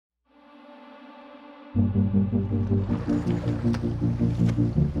So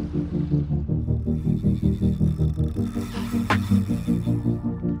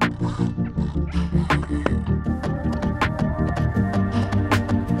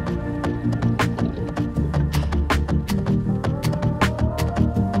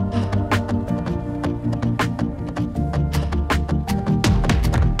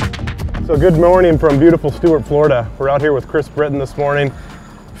good morning from beautiful Stuart, Florida. We're out here with Britton this morning,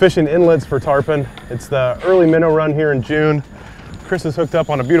 fishing inlets for tarpon. It's the early minnow run here in June. Chris is hooked up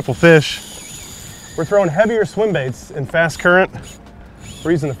on a beautiful fish. We're throwing heavier swim baits in fast current.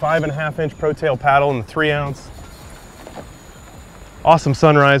 We're using the 5.5-inch Protail paddle and the 3-ounce. Awesome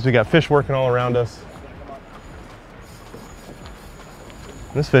sunrise. We got fish working all around us.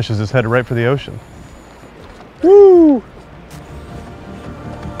 This fish is just headed right for the ocean. Woo!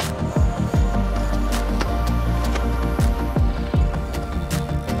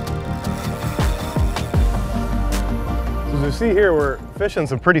 As you see here, we're fishing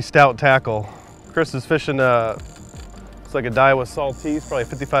some pretty stout tackle. Chris is fishing, it's like a Daiwa Saltese, probably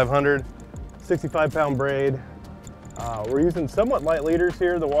 5,500, 65-pound braid. We're using somewhat light leaders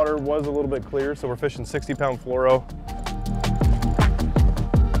here. The water was a little bit clear, so we're fishing 60-pound fluoro.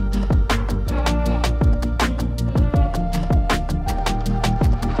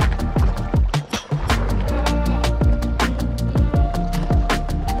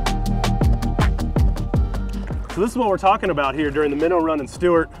 So this is what we're talking about here during the minnow run in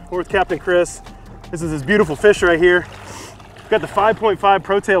Stuart. We're with Captain Chris. This is this beautiful fish right here. We've got the 5.5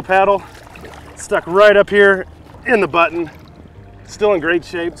 Protail paddle stuck right up here in the button. Still in great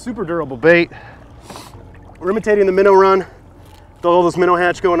shape, super durable bait. We're imitating the minnow run with all this minnow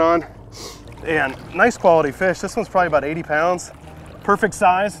hatch going on. And nice quality fish. This one's probably about 80 pounds. Perfect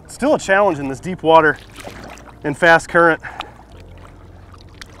size. Still a challenge in this deep water and fast current.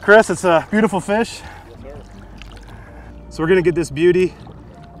 Chris, it's a beautiful fish. So we're gonna get this beauty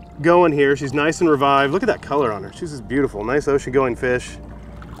going here. She's nice and revived. Look at that color on her. She's just beautiful. Nice ocean going fish.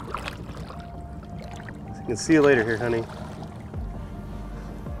 You can see you later here, honey.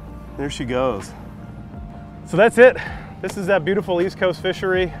 There she goes. So that's it. This is that beautiful East Coast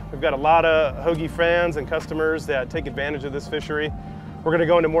fishery. We've got a lot of Hogy fans and customers that take advantage of this fishery. We're gonna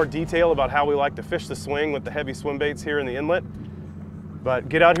go into more detail about how we like to fish the swing with the heavy swim baits here in the inlet. But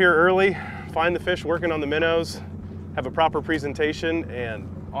get out here early, find the fish working on the minnows, have a proper presentation, and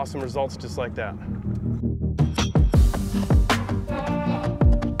awesome results just like that.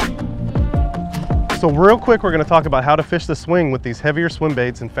 So real quick, we're gonna talk about how to fish the swing with these heavier swim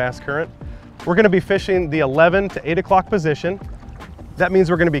baits in fast current. We're gonna be fishing the 11 to 8 o'clock position. That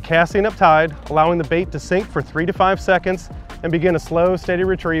means we're gonna be casting up tide, allowing the bait to sink for 3 to 5 seconds, and begin a slow, steady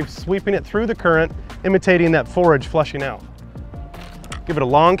retrieve, sweeping it through the current, imitating that forage flushing out. Give it a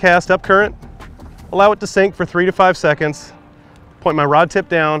long cast up current, allow it to sink for 3 to 5 seconds, point my rod tip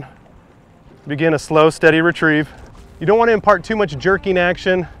down, begin a slow, steady retrieve. You don't want to impart too much jerking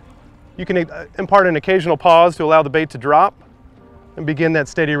action. You can impart an occasional pause to allow the bait to drop and begin that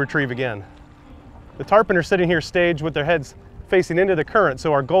steady retrieve again. The tarpon are sitting here staged with their heads facing into the current,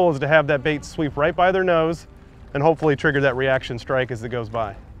 so our goal is to have that bait sweep right by their nose and hopefully trigger that reaction strike as it goes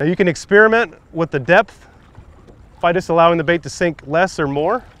by. Now you can experiment with the depth by just allowing the bait to sink less or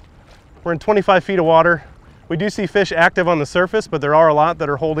more. We're in 25 feet of water. We do see fish active on the surface, but there are a lot that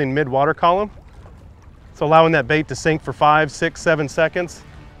are holding mid-water column. So allowing that bait to sink for 5, 6, 7 seconds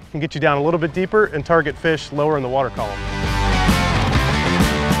can get you down a little bit deeper and target fish lower in the water column.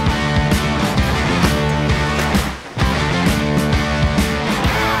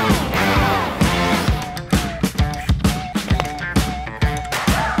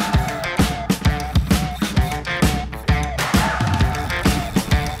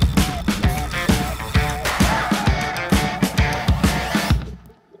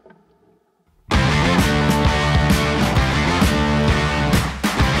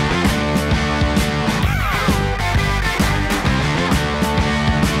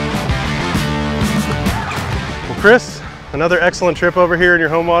 Chris, another excellent trip over here in your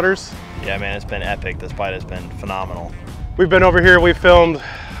home waters. Yeah, man, it's been epic. This bite has been phenomenal. We've been over here, we've filmed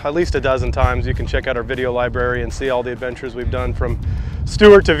at least a dozen times. You can check out our video library and see all the adventures we've done from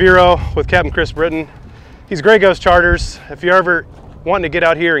Stuart to Vero with Captain Chris Britton. He's Grey Ghost Charters. If you're ever wanting to get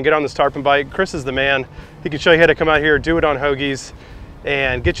out here and get on this tarpon bite, Chris is the man. He can show you how to come out here, do it on hoagies,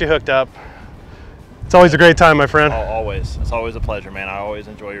 and get you hooked up. It's always a great time, my friend. Always. It's always a pleasure, man. I always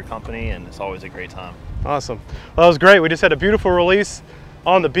enjoy your company, and it's always a great time. Awesome. Well, that was great. We just had a beautiful release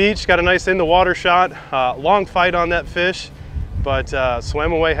on the beach. Got a nice in the water shot. Long fight on that fish, but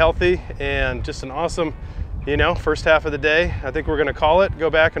swam away healthy, and just an awesome, first half of the day. I think we're going to call it, go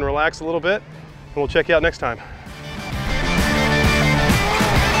back and relax a little bit, and we'll check you out next time.